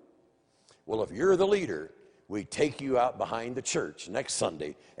do? Well, if you're the leader, we take you out behind the church next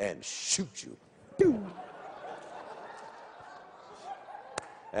Sunday and shoot you.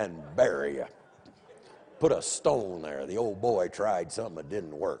 And bury you. Put a stone there. The old boy tried something that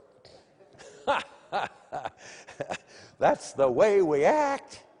didn't work. That's the way we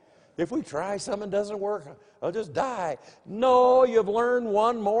act. If we try something that doesn't work, I'll just die. No, you've learned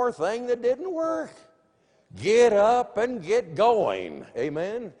one more thing that didn't work. Get up and get going.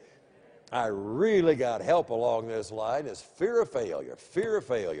 Amen? I really got help along this line is fear of failure, fear of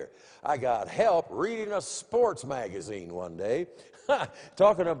failure. I got help reading a sports magazine one day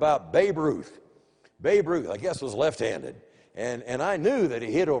talking about Babe Ruth. Babe Ruth, I guess, was left-handed. And I knew that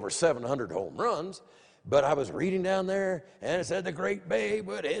he hit over 700 home runs, but I was reading down there, and it said the great Babe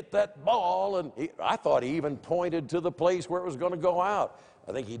would hit that ball, and I thought he even pointed to the place where it was going to go out.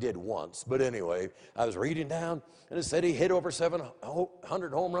 I think he did once, but anyway, I was reading down, and it said he hit over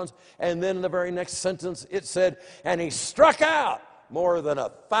 700 home runs, and then in the very next sentence, it said, and he struck out more than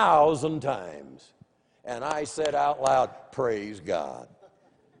 1,000 times. And I said out loud, praise God.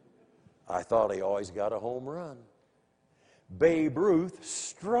 I thought he always got a home run. Babe Ruth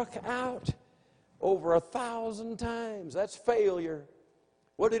struck out over 1,000 times. That's failure.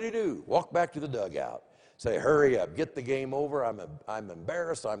 What did he do? Walk back to the dugout. Say, hurry up, get the game over. I'm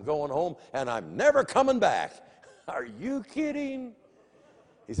embarrassed. I'm going home, and I'm never coming back. Are you kidding?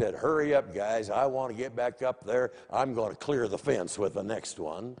 He said, hurry up, guys. I want to get back up there. I'm going to clear the fence with the next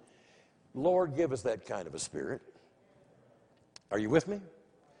one. Lord, give us that kind of a spirit. Are you with me?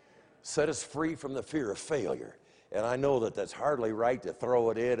 Set us free from the fear of failure. And I know that that's hardly right to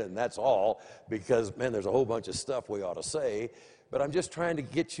throw it in, and that's all, because, man, there's a whole bunch of stuff we ought to say. But I'm just trying to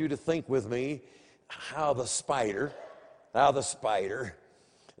get you to think with me how the spider,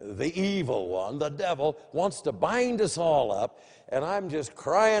 the evil one, the devil, wants to bind us all up. And I'm just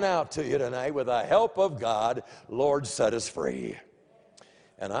crying out to you tonight, with the help of God, Lord, set us free.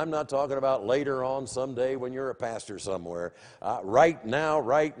 And I'm not talking about later on someday when you're a pastor somewhere. Right now,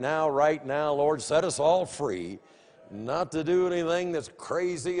 Lord, set us all free. Not to do anything that's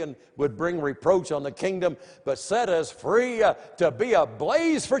crazy and would bring reproach on the kingdom, but set us free to be a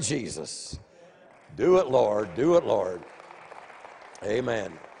blaze for Jesus. Do it, Lord. Do it, Lord.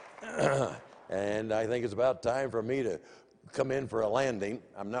 Amen. And I think it's about time for me to come in for a landing.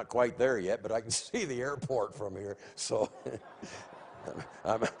 I'm not quite there yet, but I can see the airport from here. So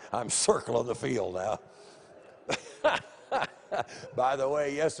I'm circling the field now. By the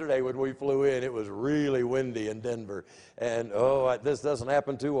way, yesterday when we flew in, it was really windy in Denver. And, this doesn't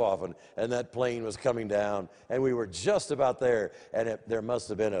happen too often. And that plane was coming down, and we were just about there. And there must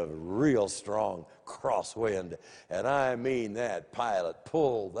have been a real strong crosswind. And I mean, that pilot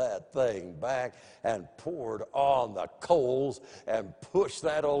pulled that thing back and poured on the coals and pushed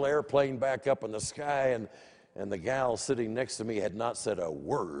that old airplane back up in the sky. And the gal sitting next to me had not said a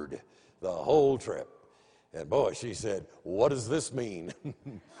word the whole trip. And boy, she said, what does this mean?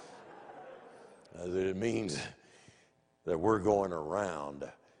 It means that we're going around.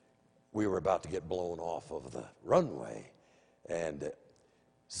 We were about to get blown off of the runway, and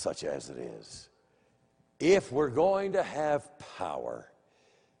such as it is. If we're going to have power,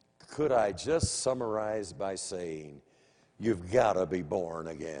 could I just summarize by saying, you've got to be born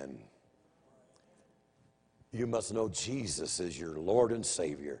again. You must know Jesus is your Lord and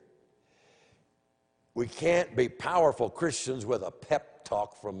Savior. We can't be powerful Christians with a pep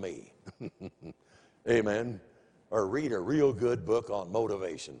talk from me. Amen. Or read a real good book on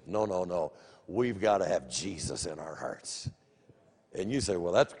motivation. No, no, no. We've got to have Jesus in our hearts. And you say,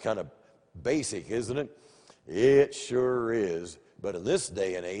 well, that's kind of basic, isn't it? It sure is. But in this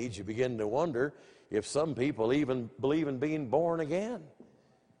day and age, you begin to wonder if some people even believe in being born again.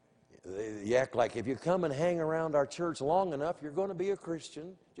 They act like if you come and hang around our church long enough, you're going to be a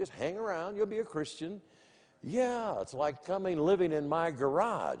Christian. Just hang around, you'll be a Christian. Yeah, it's like living in my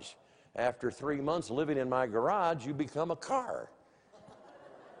garage. After 3 months living in my garage, you become a car.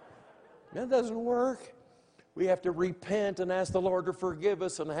 That doesn't work. We have to repent and ask the Lord to forgive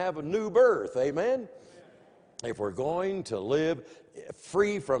us and have a new birth. Amen? If we're going to live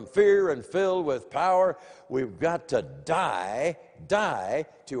free from fear and filled with power, we've got to die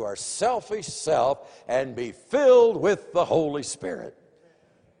to our selfish self and be filled with the Holy Spirit.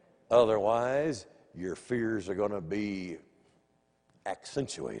 Otherwise, your fears are going to be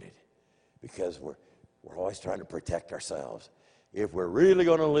accentuated because we're always trying to protect ourselves. If we're really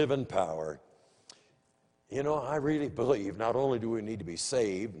going to live in power, you know, I really believe not only do we need to be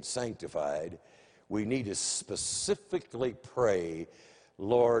saved and sanctified, we need to specifically pray,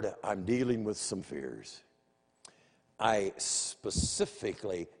 Lord, I'm dealing with some fears. I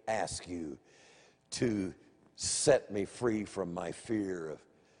specifically ask you to set me free from my fear of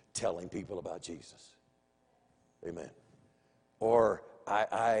telling people about Jesus. Amen. Or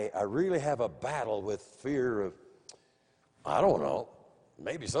I really have a battle with fear of, I don't know,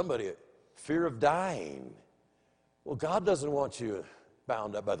 maybe fear of dying. Well, God doesn't want you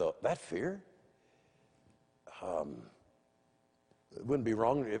bound up by that fear. It wouldn't be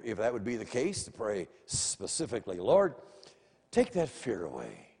wrong if that would be the case to pray specifically, Lord, take that fear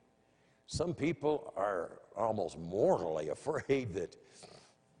away. Some people are almost mortally afraid that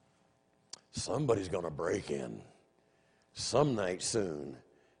somebody's going to break in some night soon,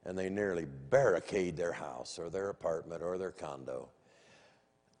 and they nearly barricade their house or their apartment or their condo.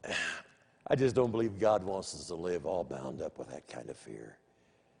 I just don't believe God wants us to live all bound up with that kind of fear.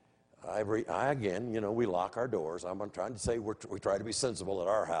 Again, you know, we lock our doors. I'm trying to say we try to be sensible at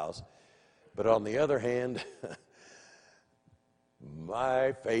our house. But on the other hand,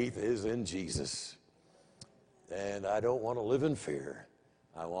 my faith is in Jesus. And I don't want to live in fear.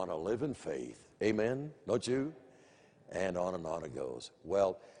 I want to live in faith. Amen? Don't you? And on it goes.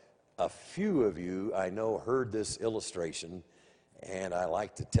 Well, a few of you, I know, heard this illustration. And I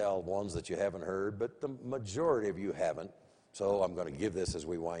like to tell ones that you haven't heard, but the majority of you haven't. So I'm going to give this as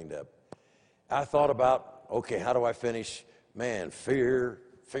we wind up. I thought about, okay, how do I finish? Man, fear,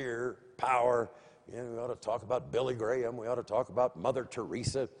 power. You know, we ought to talk about Billy Graham. We ought to talk about Mother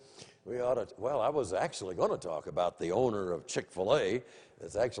Teresa. I was actually going to talk about the owner of Chick-fil-A.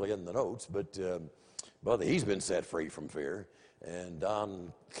 That's actually in the notes, but he's been set free from fear. And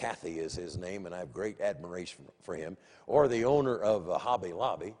Don Cathy is his name, and I have great admiration for him. Or the owner of Hobby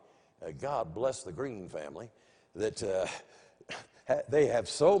Lobby. God bless the Green family. That they have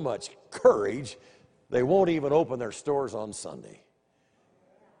so much courage, they won't even open their stores on Sunday.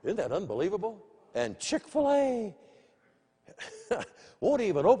 Isn't that unbelievable? And Chick-fil-A won't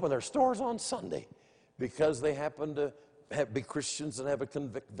even open their stores on Sunday because they happen to be Christians and have a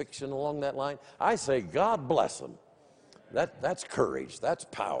conviction along that line. I say, God bless them. That's courage. That's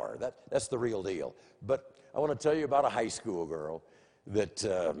power. That's the real deal. But I want to tell you about a high school girl that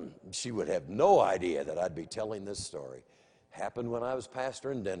she would have no idea that I'd be telling this story. Happened when I was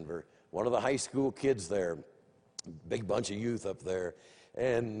pastor in Denver. One of the high school kids there, big bunch of youth up there,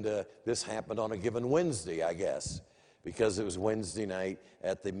 and this happened on a given Wednesday, I guess, because it was Wednesday night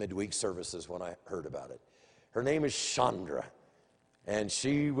at the midweek services when I heard about it. Her name is Chandra, and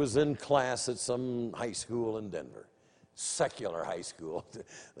she was in class at some high school in Denver, secular high school,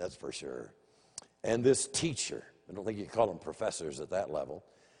 that's for sure. And this teacher, I don't think you call them professors at that level,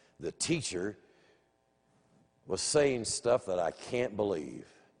 the teacher was saying stuff that I can't believe,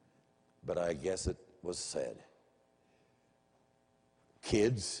 but I guess it was said.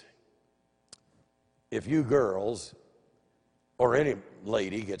 Kids, if you girls or any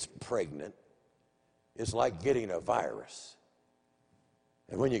lady gets pregnant, it's like getting a virus.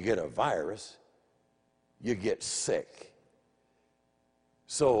 And when you get a virus, you get sick.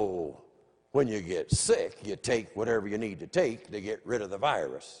 So when you get sick, you take whatever you need to take to get rid of the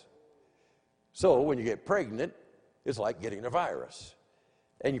virus. So when you get pregnant, it's like getting a virus.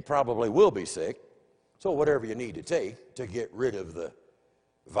 And you probably will be sick. So whatever you need to take to get rid of the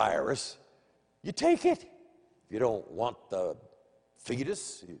virus, you take it. If you don't want the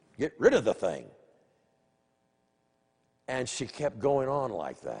fetus, you get rid of the thing. And she kept going on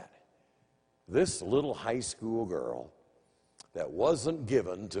like that. This little high school girl that wasn't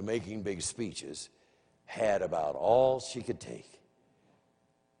given to making big speeches had about all she could take.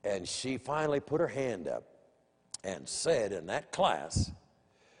 And she finally put her hand up and said in that class,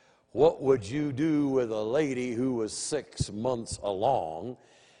 what would you do with a lady who was 6 months along?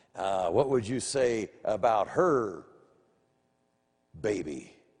 What would you say about her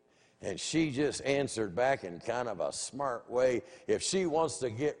baby? And she just answered back in kind of a smart way, if she wants to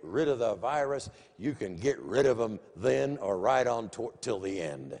get rid of the virus, you can get rid of them then or right on till the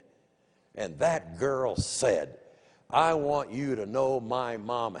end. And that girl said, I want you to know my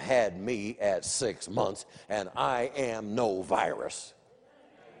mom had me at 6 months, and I am no virus.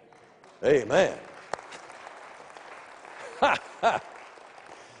 Amen.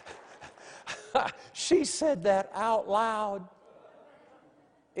 She said that out loud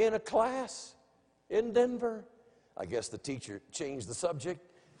in a class in Denver. I guess the teacher changed the subject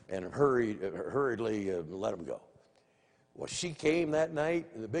and hurriedly let him go. Well, she came that night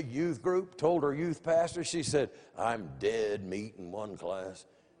in the big youth group, told her youth pastor, she said, I'm dead meat in one class.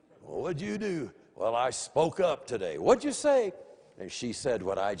 Well, what'd you do? Well, I spoke up today. What'd you say? And she said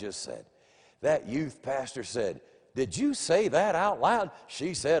what I just said. That youth pastor said, did you say that out loud?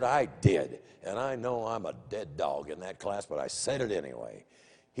 She said, I did. And I know I'm a dead dog in that class, but I said it anyway.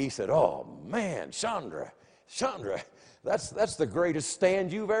 He said, oh, man, Chandra, that's the greatest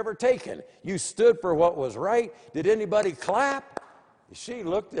stand you've ever taken. You stood for what was right. Did anybody clap? She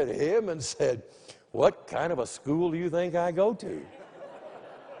looked at him and said, what kind of a school do you think I go to?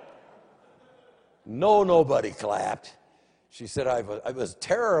 No, nobody clapped. She said, I was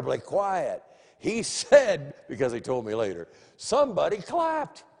terribly quiet. He said, because he told me later, somebody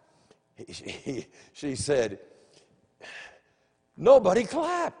clapped. She said, nobody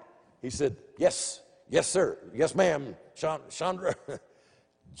clapped. He said, yes, sir. Yes, ma'am, Chandra.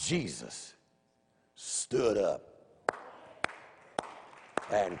 Jesus stood up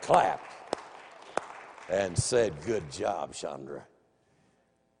and clapped and said, good job, Chandra.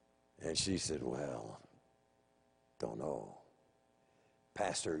 And she said, well, don't know.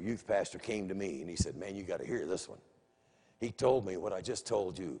 Youth pastor came to me and he said, man, you got to hear this one. He told me what I just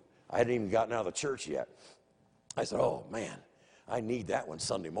told you. I hadn't even gotten out of the church yet. I said, oh, man, I need that one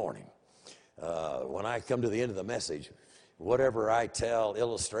Sunday morning. When I come to the end of the message, whatever I tell,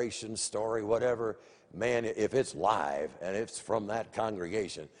 illustration, story, whatever, man, if it's live and it's from that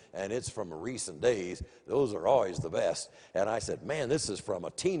congregation and it's from recent days, those are always the best. And I said, man, this is from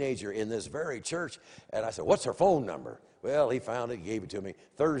a teenager in this very church. And I said, what's her phone number? Well, he found it, gave it to me.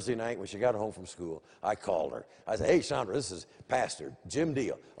 Thursday night when she got home from school, I called her. I said, hey, Chandra, this is Pastor Jim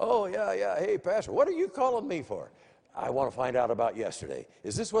Diehl. Oh, yeah, hey, Pastor, what are you calling me for? I want to find out about yesterday.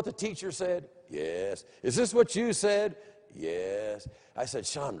 Is this what the teacher said? Yes. Is this what you said? Yes. I said,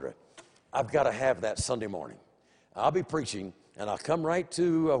 Chandra, I've got to have that Sunday morning. I'll be preaching, and I'll come right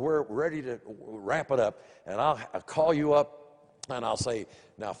to where we're ready to wrap it up, and I'll call you up, and I'll say,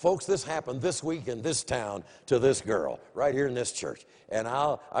 now, folks, this happened this week in this town to this girl right here in this church. And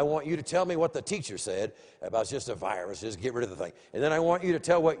I want you to tell me what the teacher said about just a virus, just get rid of the thing. And then I want you to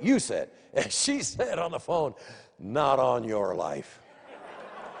tell what you said. And she said on the phone, not on your life.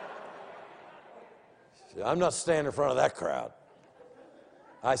 I'm not standing in front of that crowd.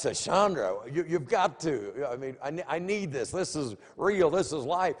 I said, Chandra, you've got to. I mean, I need this. This is real. This is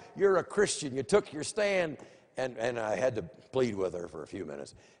life. You're a Christian. You took your stand. And I had to plead with her for a few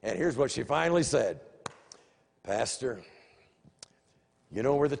minutes. And here's what she finally said. Pastor, you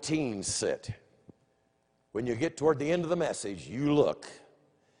know where the teens sit. When you get toward the end of the message, you look.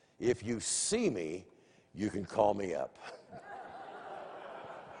 If you see me, you can call me up.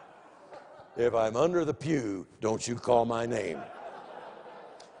 If I'm under the pew, don't you call my name.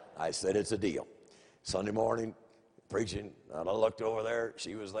 I said, it's a deal. Sunday morning, preaching, and I looked over there.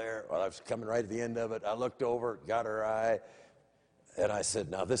 She was there. Well, I was coming right at the end of it. I looked over, got her eye, and I said,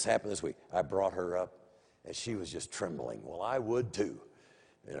 now, this happened this week. I brought her up, and she was just trembling. Well, I would, too,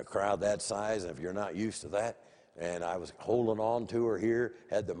 in a crowd that size, and if you're not used to that. And I was holding on to her here,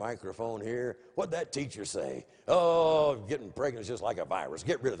 had the microphone here. What'd that teacher say? Oh, getting pregnant is just like a virus.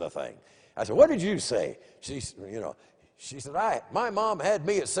 Get rid of the thing. I said, what did you say? She said, my mom had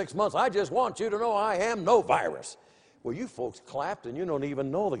me at 6 months. I just want you to know I am no virus. Well, you folks clapped, and you don't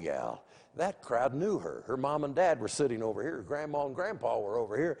even know the gal. That crowd knew her. Her mom and dad were sitting over here. Grandma and grandpa were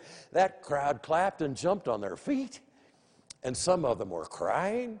over here. That crowd clapped and jumped on their feet. And some of them were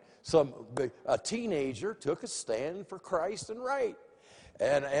crying. A teenager took a stand for Christ and right.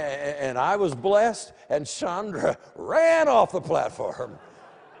 And I was blessed, and Chandra ran off the platform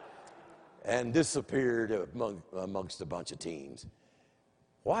and disappeared amongst a bunch of teens.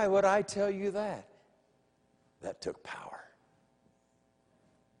 Why would I tell you that? That took power.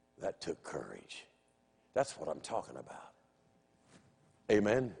 That took courage. That's what I'm talking about.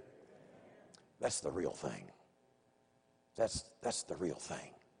 Amen? That's the real thing. That's the real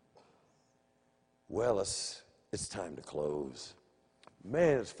thing. Well, it's time to close.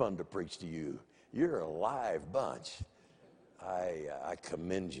 Man, it's fun to preach to you. You're a live bunch. I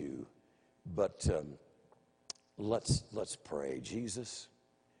commend you. But let's pray. Jesus,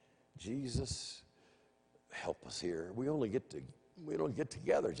 help us here. We don't get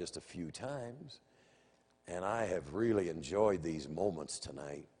together just a few times. And I have really enjoyed these moments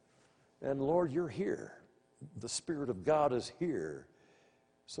tonight. And Lord, you're here. The Spirit of God is here.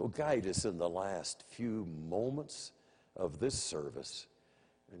 So guide us in the last few moments of this service.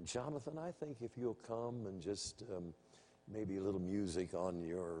 And Jonathan, I think if you'll come and just maybe a little music on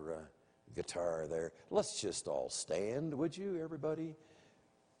your guitar there. Let's just all stand, would you, everybody?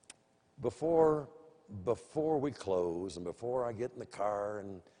 Before we close and before I get in the car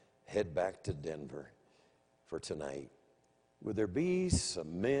and head back to Denver for tonight, would there be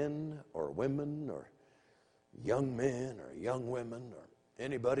some men or women or young men or young women or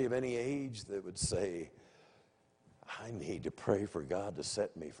anybody of any age that would say, I need to pray for God to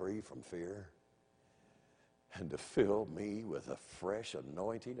set me free from fear and to fill me with a fresh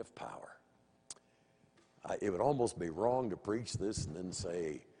anointing of power? It would almost be wrong to preach this and then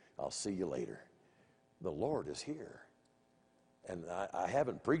say, I'll see you later. The Lord is here. And I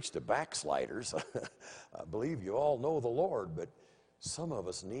haven't preached to backsliders. I believe you all know the Lord, but some of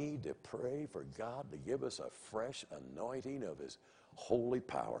us need to pray for God to give us a fresh anointing of His holy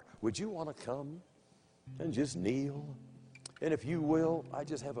power. Would you want to come and just kneel? And if you will, I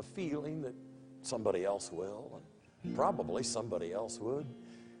just have a feeling that somebody else will, and probably somebody else would.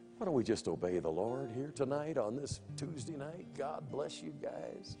 Why don't we just obey the Lord here tonight on this Tuesday night? God bless you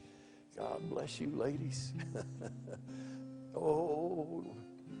guys. God bless you ladies. Oh,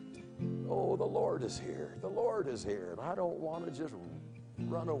 the Lord is here. The Lord is here. And I don't want to just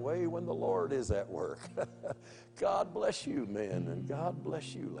run away when the Lord is at work. God bless you, men, and God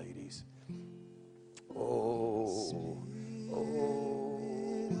bless you, ladies. Oh,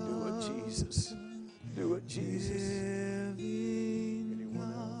 do it, Jesus. Do it, Jesus.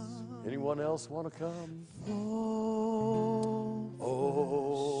 Anyone else want to come?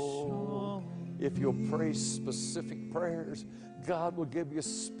 Oh, if you'll pray specific prayers, God will give you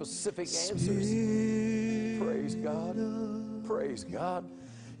specific answers. Praise God. Praise God.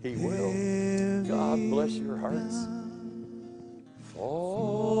 He will. God bless your hearts.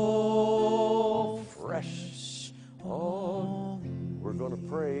 Fall fresh on. We're going to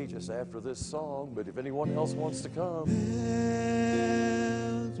pray just after this song, but if anyone else wants to come,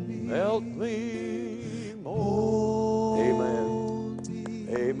 help me more. Amen.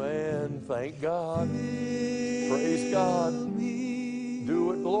 Amen. Thank God. Praise God.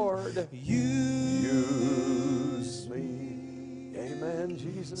 Do it, Lord. Use me. Amen,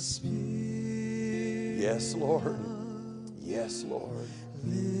 Jesus. Yes, Lord. Yes, Lord.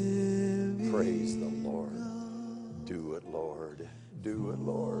 Praise the Lord. Do it, Lord. Do it,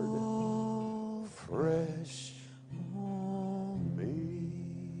 Lord. Fresh on me.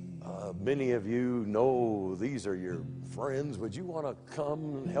 Many of you know these are your friends. Would you want to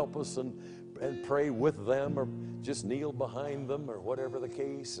come and help us and pray with them, or just kneel behind them, or whatever the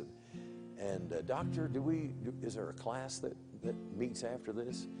case? And Doctor, is there a class that meets after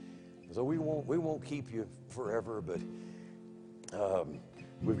this? So we won't keep you forever, but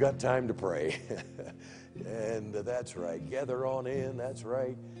we've got time to pray. And that's right. Gather on in. That's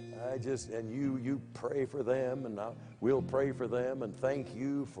right. And you pray for them, and we'll pray for them, and thank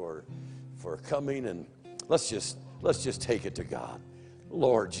you for coming. And let's just take it to God.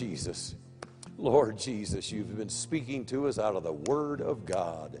 Lord Jesus, you've been speaking to us out of the Word of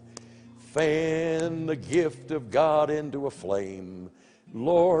God. Fan the gift of God into a flame.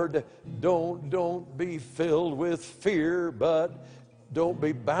 Lord, don't be filled with fear, but don't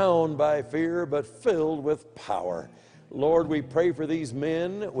be bound by fear, but filled with power. Lord, we pray for these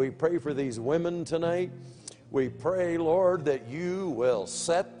men. We pray for these women tonight. We pray, Lord, that you will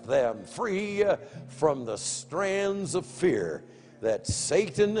set them free from the strands of fear that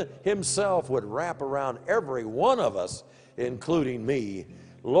Satan himself would wrap around every one of us, including me.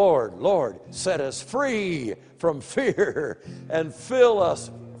 Lord, set us free from fear and fill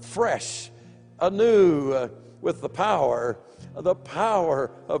us fresh, anew, with the power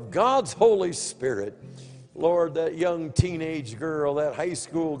of God's Holy Spirit. Lord, that young teenage girl, that high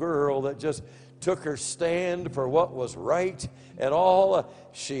school girl that just took her stand for what was right and all,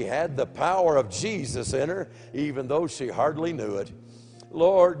 she had the power of Jesus in her, even though she hardly knew it.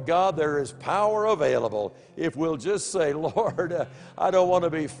 Lord God, there is power available if we'll just say, Lord, I don't want to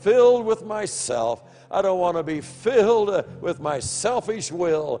be filled with myself. I don't want to be filled with my selfish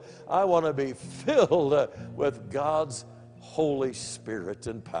will. I want to be filled with God's Holy Spirit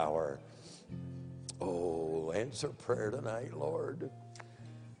and power. Oh, answer prayer tonight, Lord,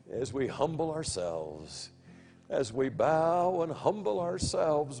 as we humble ourselves, as we bow and humble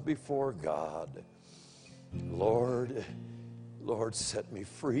ourselves before God. Lord, set me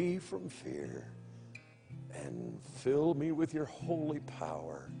free from fear and fill me with your holy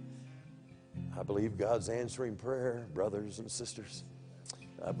power. I believe God's answering prayer, brothers and sisters.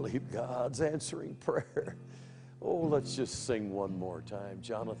 I believe God's answering prayer. Oh, let's just sing one more time.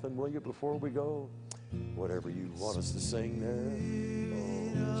 Jonathan, will you, before we go? Whatever you want us to sing there.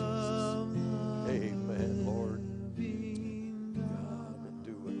 Oh, Jesus. Amen, Lord. God,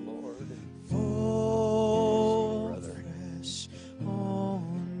 do it, Lord. Fall fresh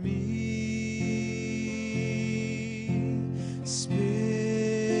on me,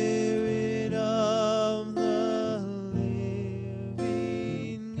 Spirit of the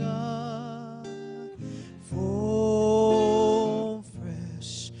living God. Fall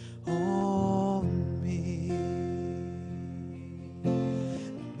fresh on me.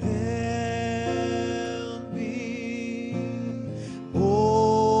 Melt me,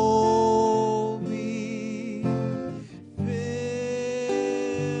 mold me,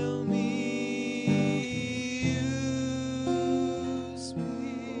 fill me, use me,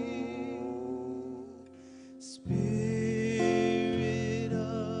 Spirit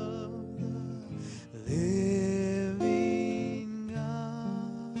of the living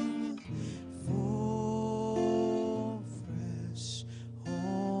God, fall fresh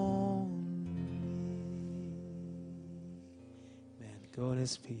on me. Man, go in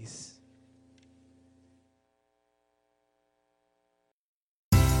his peace.